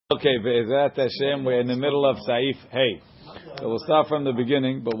Okay, Be'ezrat Hashem, we're in the middle of Saif Hey. So we'll start from the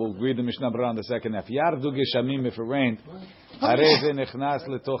beginning, but we'll read the Mishnah Berurah on the second half. Yardu Geshamim, if it rained, Hareze Nechnas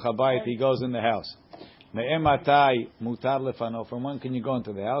Letoch Habayit, he goes in the house. Me'ematai Mutar Lefano, from when can you go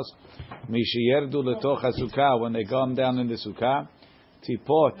into the house? Mishiyerdu Letoch HaSukkah, when they come down in the Sukkah.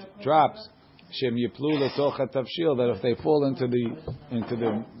 Tipot, drops, Shem Yiplu Letoch HaTavshil, that if they fall into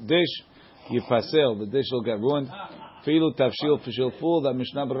the dish, Yipasel, the dish will get ruined. Filu tavshil fishil fool, that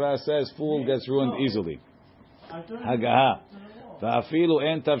Mishnah Berurah says fool gets ruined easily. Hagaha. Va'afilu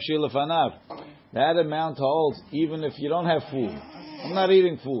en tavshil lefanav. That amount holds even if you don't have fool. I'm not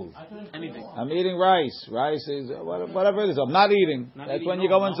eating fool. Anything. I'm eating rice. Rice is whatever it is. I'm not eating. That's when you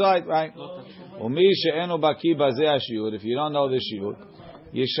go inside, right? Umi she'enu baki bazeh hashiyur. If you don't know the shiyur,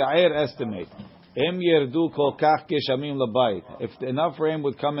 yisha'er estimate. Em yerdu kol kach geshamim labayit. If enough rain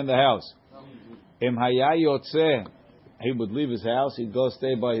would come in the house. Em haya yotzeh. He would leave his house. He'd go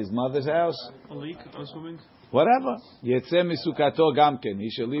stay by his mother's house. A leak, I'm assuming. Whatever. Yetzeh misukato gamken. He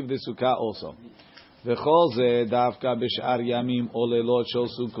should leave the sukkah also. V'chol zeh davka b'shar yamim o lelot shel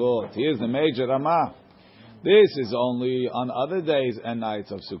sukkot. Here's the major Ramah. This is only on other days and nights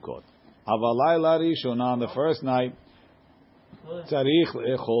of Sukkot. Avalayla rishona, on the first night, tzarich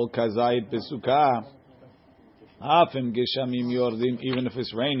le'echol kazayit b'sukkah. Afim geshamim yordim, even if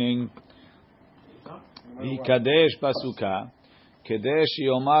it's raining. Kadesh basukah, kadesh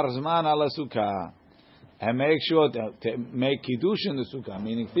yomar zman ala sukkah, and make sure to make kiddush in the sukkah.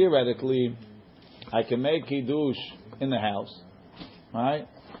 Meaning, theoretically, I can make kiddush in the house, right?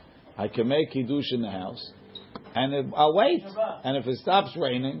 I can make kiddush in the house, and I'll wait. And if it stops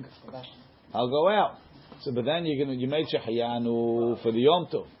raining, I'll go out. So, but then you make shehayanu for the Yom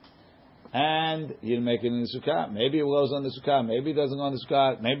Tov. And you make it in the sukkah. Maybe it goes on the sukkah. Maybe it doesn't go on the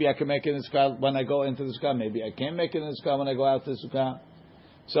sukkah. Maybe I can make it in the sukkah when I go into the sukkah. Maybe I can't make it in the sukkah when I go out to the sukkah.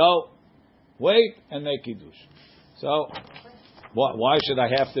 So, wait and make kiddush. So, why should I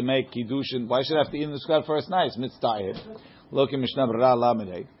have to make kiddush? Why should I have to eat in the sukkah first night? It's mitzvah. Look in Mishnah Berurah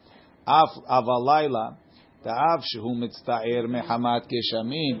Lamed. Avalayla ta'av shehu mitzvah mehamat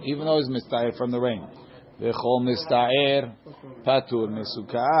geshamim. Even though it's mitzvah from the rain. V'chol mitzvah patur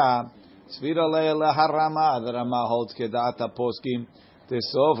mesukah. Svira leila harama, the Rama holds kedata poskim, the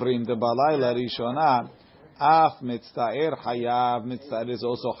sovrim, the balayla rishona, af mitztaer hayav, mitztaer is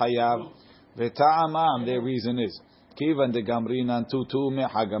also hayav, v'ta'amam, their reason is, kivan de gamrinan tutu me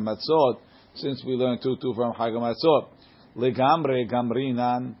hagamatzot, since we learned tutu from hagamatzot, legamre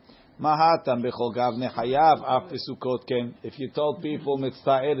gamrinan, mahatam bechol gavne hayav, af pesukot ken, if you told people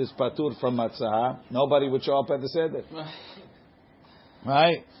mitztaer is patur from matzah, nobody would show up at the seder.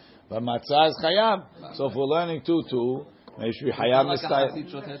 Right? But matzah is chayav. So if we're learning tutu, maybe should be chayav mitzvah.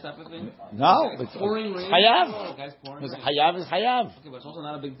 No, it's chayav. Chayav is chayav. Okay, but it's also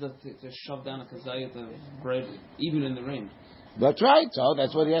not a big deal to shove down a kazayat of bread, even in the rain. That's right. So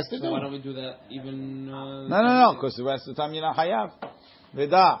that's what he has to do. Why don't we do that even? No. Because the rest of the time you're not chayav.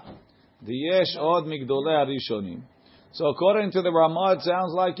 Veda, the yesh od migdolei harishonim. So according to the Ramah, it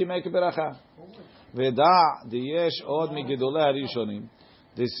sounds like you make a beracha. Veda, the yesh od migdolei harishonim.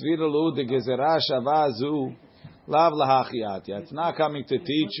 The sviralu the gezerah shavazu lav lahachiyat. It's not coming to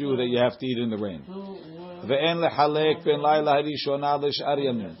teach you that you have to eat in the rain. Ve'en lehalek ben laila harishona l'shar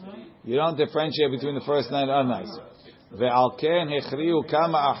yamin. You don't differentiate between the first night and other nights. Ve'al ken hechriu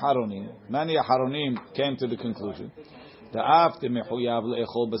kama aharonim. Many aharonim came to the conclusion. Da'af te mechuyav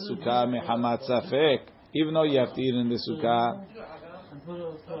le'echol b'sukkah mehamat safek. Even though you have to eat in the sukkah,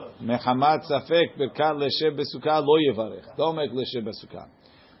 mehamat safek birkat l'shev b'sukkah lo yivarech. Don't make l'shev b'sukkah.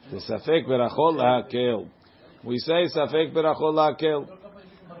 The safek berachol lahakel. We say safek berachol lahakel.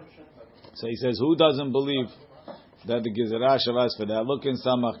 So he says, who doesn't believe that the gezerah shavas for that? Look in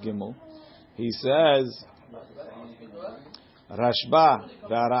Samach Gimel. He says, Rashba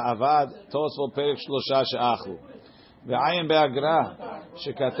ve'ara'avad tosfot perek shlosha she'achlu. Ve'ayin be'agra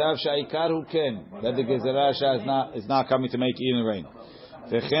shekatav she'aikar hu ken. That the gezerah is not coming to make eat in rain.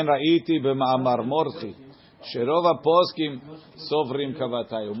 Ve'chen ra'iti b'ma'amar morchi. Sherova poskim sovrim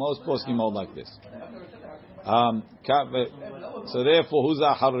kavatayu. Most poskim hold like this. So therefore, who's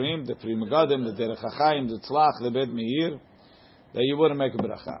the acharonim? The Pri Megadim, the Derech HaChaim, the Tzlach, the Bet Meir, that you wouldn't make a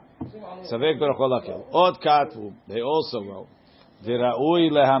bracha. Savek berachol akel. Od katvu. They also wrote,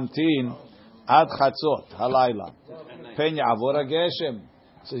 V'ra'ui lehamtin ad chatzot halayla. Pen ya'avor hageshem.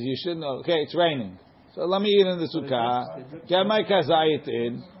 Says you shouldn't. Okay, it's raining. So let me eat in the sukkah. Get my kazayit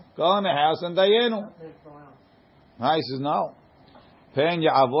in. Go in the house and dayenu. He says no. Pen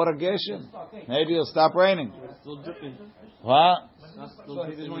ya'avor geshem. Maybe it'll stop raining. Still dripping. What? He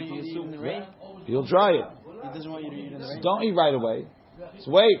doesn't want you to assume the rain. You'll dry it. He doesn't want you to eat in the rain. Don't eat right away.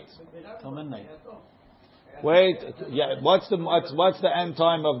 So wait. Till midnight. Wait. Yeah. What's the end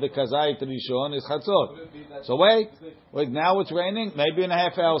time of the Kazait Rishon? Is Chatzot. So wait. Now it's raining. Maybe in a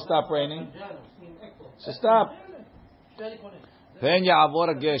half hour stop raining. So stop. Then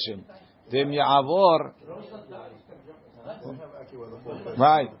Ya'avor Geshem. Then Ya'avor.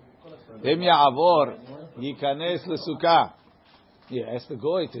 Right. Then Ya'avor Yikanes LeSukkah. Yeah, ask the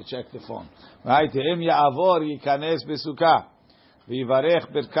goy to check the phone. Right? Then Ya'avor Yikanes BeSukkah.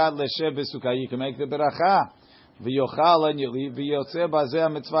 V'yivarech Birkat Leshev BeSukkah. You can make the beracha. V'yochal and you leave. V'yotzeh Bazeh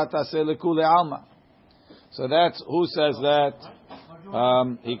Mitzvah Taseh Lekule Alma. So that's who says that.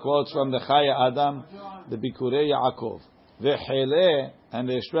 He quotes from the Chaya Adam, the Bikurei Yaakov. V'chele and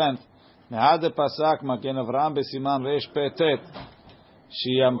their strength. Nehad Pasak Magen Avraham besiman Resh Petet.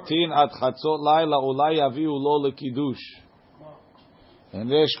 Shiyamtin ad Chatzot Laila Ulai Yaviu Lo LeKiddush. And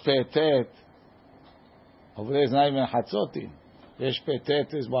Resh Petet. Over there is not even Chatzotin. Resh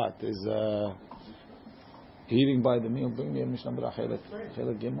Petet is what? Is eating by the meal. Bring me a Mishnah Berurah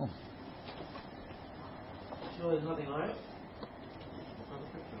Chelet Gimel. Sure, there's nothing on it.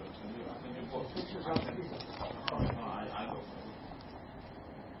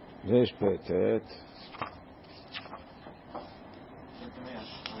 Resh Petet.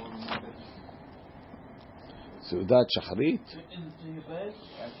 סעודת שחרית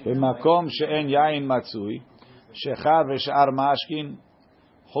במקום שאין יין מצוי שחר ושאר משכין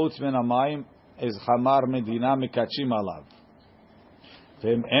חוץ מן המים אז חמר מדינה מקדשים עליו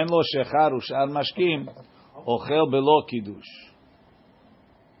ואם אין לו שחר ושאר משכין אוכל בלא קידוש.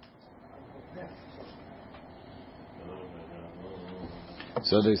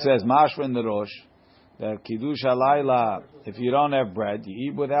 So it says mashma in the rosh that kiddush halayla, if you don't have bread you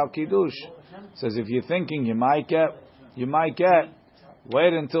eat without kiddush. It says if you're thinking you might get,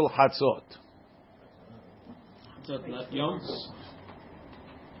 wait until Hatzot.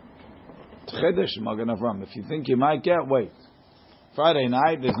 Chedesh Magen Avraham. If you think you might get, wait. Friday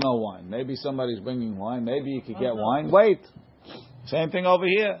night there's no wine. Maybe somebody's bringing wine. Maybe you could get wine. Wait. Same thing over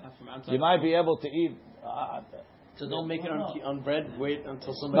here. You might be able to eat. So don't make it on bread. Wait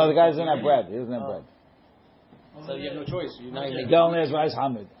until somebody. No, the guy doesn't have bread. He doesn't have bread. So you have no choice. You're not even. He only has rice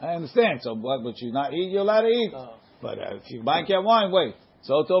hamid. I understand. So what would you not eat? You're allowed to eat. But if you might get wine, wait.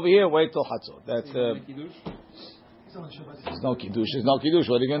 So it's over here. Wait till Hatzot. That's it's no kiddush. It's no kiddush.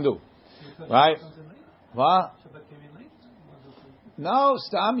 What are you gonna do? Right? What? No,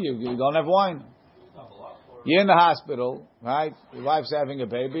 stam you don't have wine. You're in the hospital, right? Your wife's having a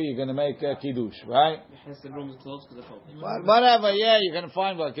baby. You're gonna make a kiddush, right? The room is closed because of COVID. Whatever. Yeah, you're gonna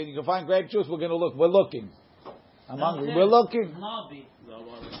find what? You can find grape juice. We're gonna look. We're looking. I'm hungry. We're looking.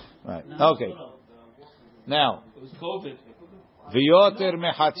 Right. Okay. Now. It was COVID. V'yoter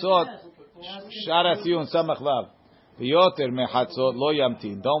mechatzot sharatiyun samach vav. V'yoter mechatzot lo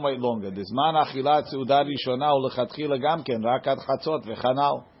yamtin. Don't wait longer. Dizman achilat seudah rishona ulechatchila gamken rakat chatzot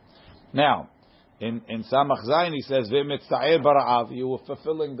v'chanal. Now, in samach zayin he says v'mitztaer bara'av. You were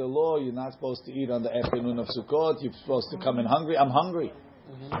fulfilling the law. You're not supposed to eat on the afternoon of Sukkot. You're supposed to come in hungry. I'm hungry.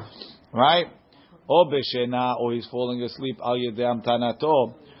 Right? O beshena, or he's falling asleep al yedei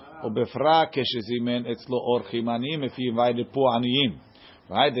amtanato. O befra keshezimen etzlo orchim aniyim, if he invited poor aniyim.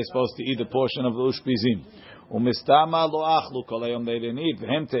 Right? They're supposed to eat a portion of the ushpizim. O mistama lo achlu kol hayom, they didn't eat.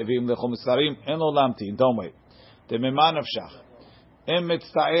 V'hem tevim lechom misarim en lo lamtin. Don't wait. Temema nafshach. Em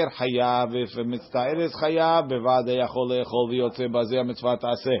mitztaer chayav, if a mitztaer is chayav, bevadei yachol le'echol v'yotzeh bazeh mitzvah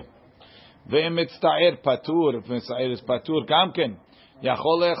ta'aseh. Ve'em mitztaer patur, if mitztaer is patur, kamken.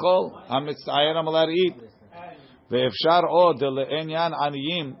 יכול לאכול, המצטער אמר eat. ואפשר עוד לעניין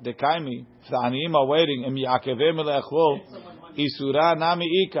עניים דקיימי, if the עניים are waiting, אם יעכבם לאכול, איסורה נמי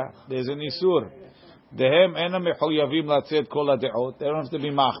איכה, there's an איסור. דהם אינם מחויבים לצאת כל הדעות, they don't have to be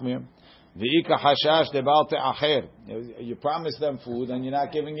מחמיר. ואיכה חשש לבעל תאחר. You promise them food and you're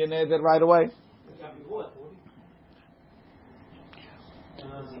not giving your neder right away.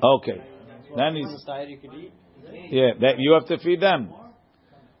 Okay. Then he's, yeah, that you have to feed them.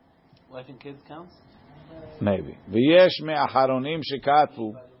 Wife and kids counts? Maybe. V'yesh me'acharonim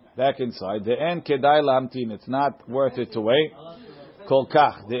shekatvu, back inside. Ve'en kedai lamtin. It's not worth it to wait. Kol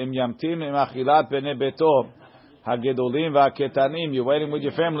kach. De'im yamtin im achilat b'nei beto. Hagedolim v'aketanim. You're waiting with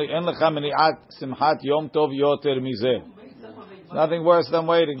your family. En lecha meni'at simchat yom tov yoter mizeh. Nothing worse than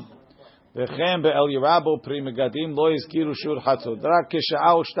waiting. V'chem be'el yirabu pri megadim lo yizkiru shur chatzot. Rak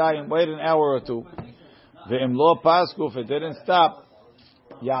kesha'ah o shtayim. Wait an hour or two. Ve'im lo pasku. If it didn't stop,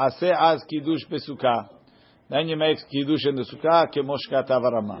 Ya'aseh az kiddush besukkah. Then you make kiddush in the sukkah kemoshkat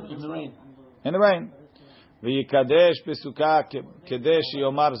avarama. In the rain. In the rain. V'yikadesh besukkah kedesh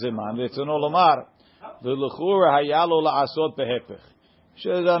yomar zeman. V'etzono lomar v'luchur hayalo la'asot behepech.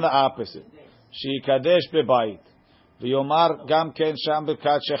 should have done the opposite. Sheikadesh bebayit. V'yomar gam ken sham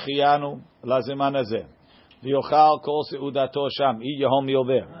berkat shechiyanu lazeman hazeh. V'yochal kol seudato sham. Eat your whole meal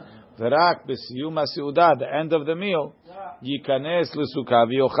there. V'rak b'siyum ha'seudah, the end of the meal, yikanes l'sukkah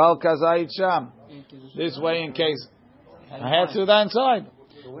v'yochal kazayit sham. This way, in case I had seudah inside.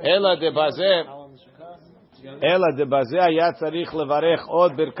 Ela debazeh היה צריך לברך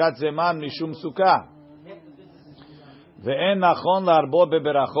עוד ברכת זמן משום סוכה. ואין נכון להרבות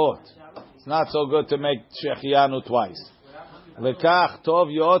בברכות. It's not so good to make שהחיינו twice. וכך טוב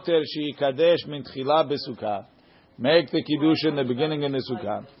יותר שיקדש מתחילה בסוכה. Make the kiddush in the beginning in the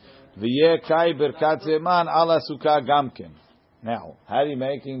sukkah. ויהיה קאי ברכת זמן על הסוכה גם כן. Now, how are you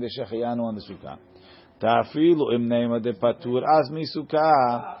making the שהחיינו on the sukkah? תאפילו אם נאמר דפטור אז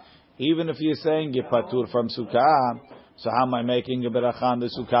מסוכה. Even if you're saying you're patur from sukkah, so how am I making a beracha on the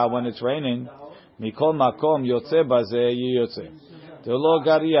sukkah when it's raining? Mikol makom yotze bazeh yotze. Telo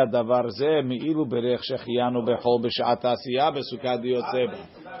garia davar zeh mi'ilu berech shechiyanu bechol b'shat asiyah b'sukkah yotze.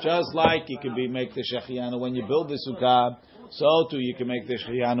 Just like you can make the shechiyanu when you build the sukkah, so too you can make the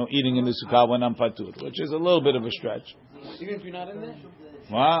shechiyanu eating in the sukkah when I'm patur, which is a little bit of a stretch. Even if you're not in there?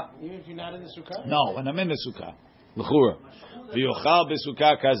 What? Even if you're not in the sukkah? No, when I'm in the sukkah. L'chura. V'yochal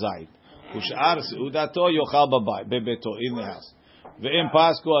b'sukkah kazayit. Ush'ar seudato yochal bebeto, in the house. Ve'im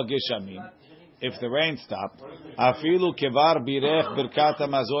pasku ageshamim. If the rain stopped, afilu kevar birech birkat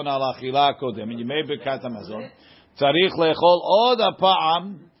hamazon al achila kodem. And you made birkat hamazon. Tzarich lechol od ha'pa'am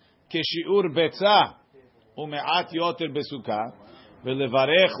keshiur betza u'me'at yoter b'sukkah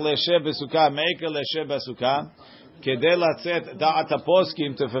ve'levarech leshev b'sukkah make a leshev b'sukkah kedei latzet da'at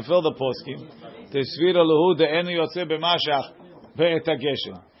ha'poskim to fulfill the poskim tesvira lehu de'enu yotze b'mashach be'et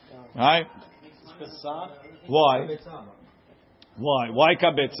hageshem. Right? Why? Why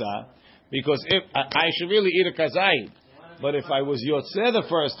kabetza? Because if I should really eat a kazayit, but if I was yotzeh the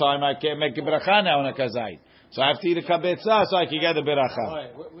first time, I can't make a beracha now on a kazayit. So I have to eat a kabetza so I can get a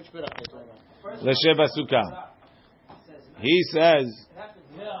beracha. Which beracha? L'sheva sukkah. He says,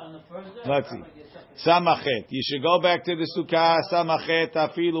 let's see, samachet. You should go back to the sukkah. Samachet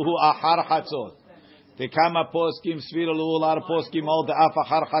afiluhu achar chatzot. The kama poskim svira lu, a lot of poskim hold the af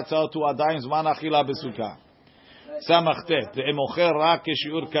achar chatzot to adayin zman achila besukah. Samachtet the emocher rak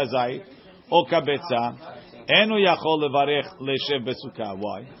keshiur kazayit o kabetza enu yachol levarech leshev besukah.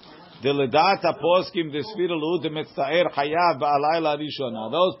 Why? The ledat poskim the svira lu the mitztaer chayav ba'alayla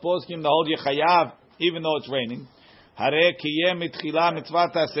rishona. Those poskim the hold you chayav even though it's raining. Hare kiyem mitchila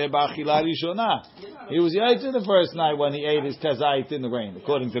mitzvat aseh ba'achila rishona. He was yaitz the first night when he ate his kazayit in the rain,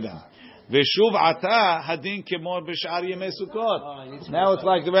 according to them. Veshuv ata hadin kemor b'shar yemei Sukkot. Now it's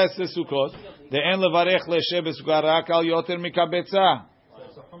like the rest of Sukkot. The en levarech leshev b'sukkah rak al yoter mikabetza.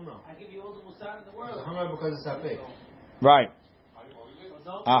 I give you all the musar in the world. Because it's a Right.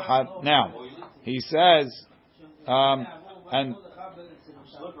 Now he says, and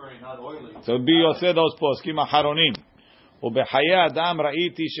so be yoseh those poskim aharonim. Ubechaye adam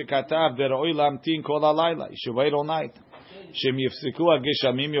ra'iti shekatav deroi lamtin kol halayla. You should wait all night. Shem yifsiku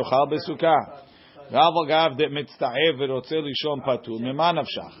hageshamim yochal besukah. Rav agav de mitzta'ev verotze lishon patur. Mema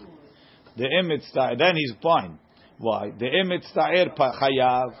nafshach. The mitzta'er. Then he's fine. Why? The mitzta'er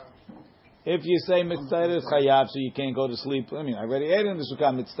chayav. If you say mitzta'er is chayav, so you can't go to sleep. I mean, I already ate in the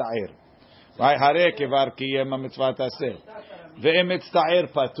sukkah mitzta'er. Right? Hare kevar kiyem mitzvat aseh. The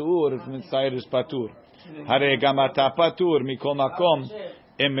mitzta'er patur. If mitzta'er is patur. Hare gamata patur mikol makom.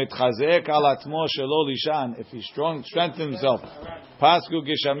 If he strengthens himself, pasku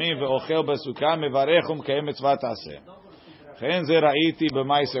geshamim ve'ochel basukah mevarechum ke'em mitzvat aseh. Chen ze ra'iti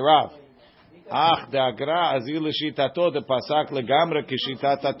b'ma'aseh Rav. Ach de'agra azil l'shitato de'pasak legamre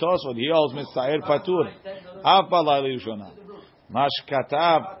k'shitat atosvot. He holds mitzta'er patur. Av b'alay lishona. Mash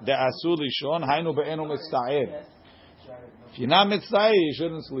katav de'asu lishon hainu be'enu mitzta'er. If you're not mitzta'er, you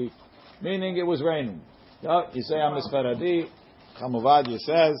shouldn't sleep. Meaning it was raining. You say I'm a Sfaradi. Chamuvadia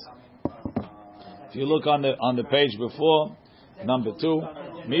says, if you look on the page before, number 2,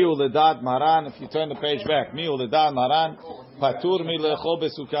 Mi'u ledat maran. If you turn the page back, Mi'u ledat maran, patur mi lechol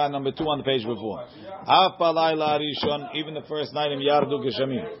besukah. Number 2 on the page before. Af balayla rishon. Even the first night in yardu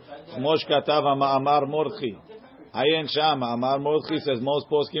geshamim. Mosh katav ma'amar mordchi. Ayen sham ma'amar mordchi says most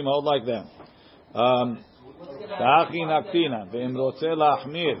poskim hold like that. Ta'achi naktina ve'im rotze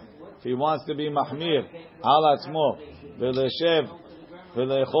la'achmir. If he wants to be mahmir al atzmo. ולשב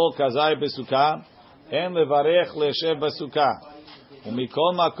ולאכול כזית בסוכה, אין לברך לשב בסוכה.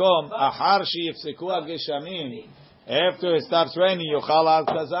 ומכל מקום, אחר שיפסקו הגשמים, After it stops raining, yochal al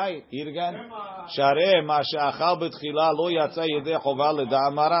kazayit. Eat again. Shareh ma she'achal b'tchila lo yatsa yedei chova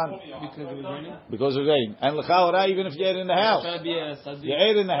l'da'at Maran. Because it was raining? Because of rain. And l'chaora, even if you ate in the house. You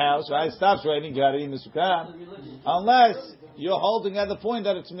ate in the house, right? It stops raining, you got to eat in the sukkah. Unless you're holding at the point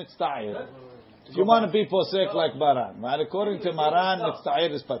that it's mitzta'ir. If you want to be posek like Maran, right? According to Maran,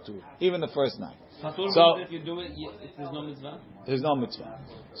 mitzta'ir is patur. Even the first night. So if you do it, if there's no mitzvah? There's no mitzvah.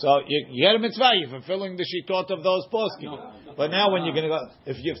 So you had a mitzvah, you're fulfilling the shitot of those poskim. No. But now when you're going to go,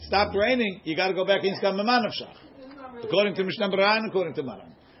 if you've stopped raining, you got to go back in Skam Memanavshach. According to Mishnah Berurah, according to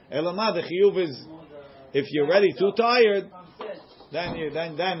Maran. Elamah, the chiyuv is, if you're already too tired, then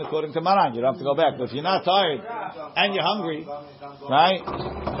according to Maran, you don't have to go back. But if you're not tired, and you're hungry, right,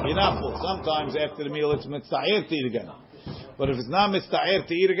 you're not full. Sometimes after the meal it's mitzvah to eat again. But if it's not mitzvah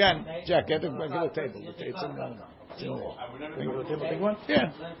to eat again, Jack, get the regular table. It's in the regular table, big one?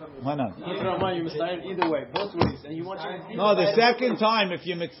 Yeah. Why not? You mitzvah either way, both ways. And you want no, the second time, if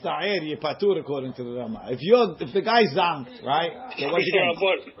you mitzvah, you patur according to the Rama. If the guy zanked, right? So what you doing?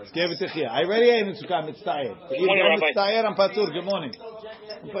 Give it to Chia. I already ate in Sukkah mitzvah. If you're mitzvah, I'm patur. Good morning.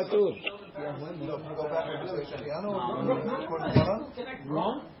 I'm patur.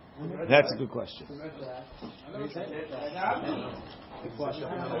 That's a good question.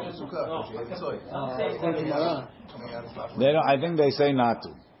 They don't, I think they say not to.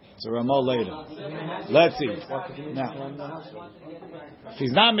 It's a Ramah later. Let's see. Now, if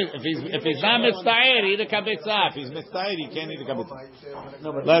he's not mitzvah, eat a kabitza. If he's mitzvah, he can't eat a kabitza.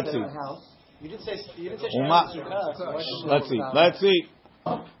 Let's see. You didn't say let's see. Let's see.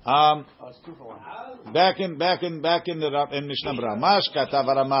 Back in Mishnah Berurah. Mash katav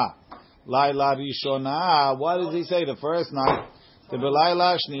Rama Laila Rishona. What does he say? The first night, the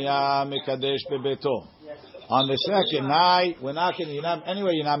Laila Shniya Mekadesh Bebeto. On the second night, we're not going. You're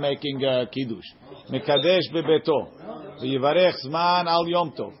not making kiddush. Mekadesh Bebeto. V'yivarech Zman al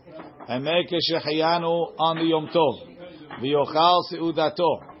Yom Tov. And make a shechiyanu on the Yom Tov. V'yochal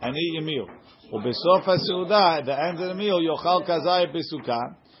seudato. And eat your meal. Ubesof ha-seudah, at the end of the meal, yochal kazayit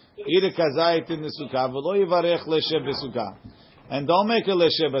besukah, eat a kazayit in the sukkah, v'lo yivarech leshe besukah, and don't make a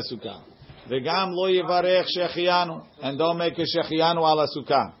leshe besukah. V'gam lo yivarech shechiyanu, and don't make a shechiyanu ala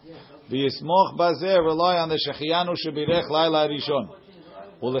sukkah. V'yismoch bazeh, rely on the shechiyanu shebirech laila rishon.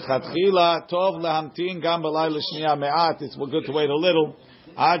 U'lechatchila tov lehamtin gam b'laila shniya me'at, it's good to wait a little,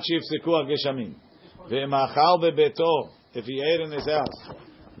 ad shifseku ha-geshamim. V'imachal bebeto, if he ate in his house,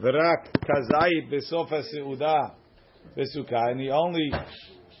 V'rak kazayit besof ha-seudah besukah, and he only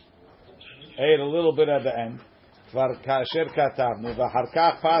ate a little bit at the end. Kvar kasher katavnu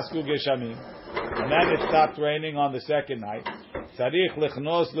v'harkach pasku geshamim, and then it stopped raining on the second night. Tzarich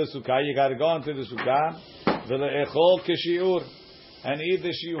lechnos lesukah, you got to go into the sukkah. V'le'echol keshiur, and eat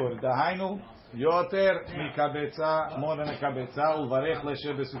the shiur. Dahainu yoter mikabetza, more than a kabetza, uvarech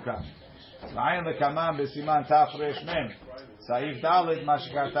leshe besukah. V'ayin lekamam besiman tafresh mem. Why does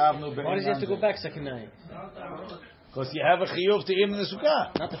he have to go back second night? Because you have a chiyuv to eat in the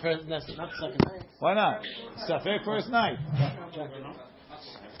sukkah. Not the second night. Why not? Safek first night.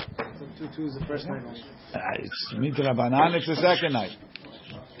 Two is the first night. It's mitra banan. It's the second night.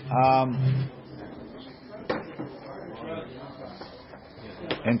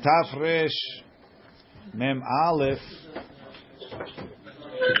 In Tafresh Mem Aleph.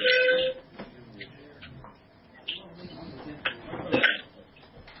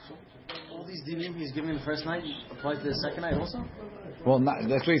 He's giving the first night applies to the second night also? Well,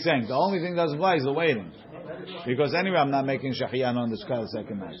 that's what he's saying. The only thing that doesn't apply is the waiting. Because anyway, I'm not making shachiyan on the sukkah the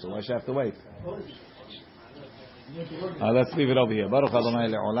second night, so why should I have to wait? Let's leave it over here. Baruch Adonai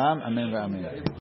le'olam. Amen ve'amen.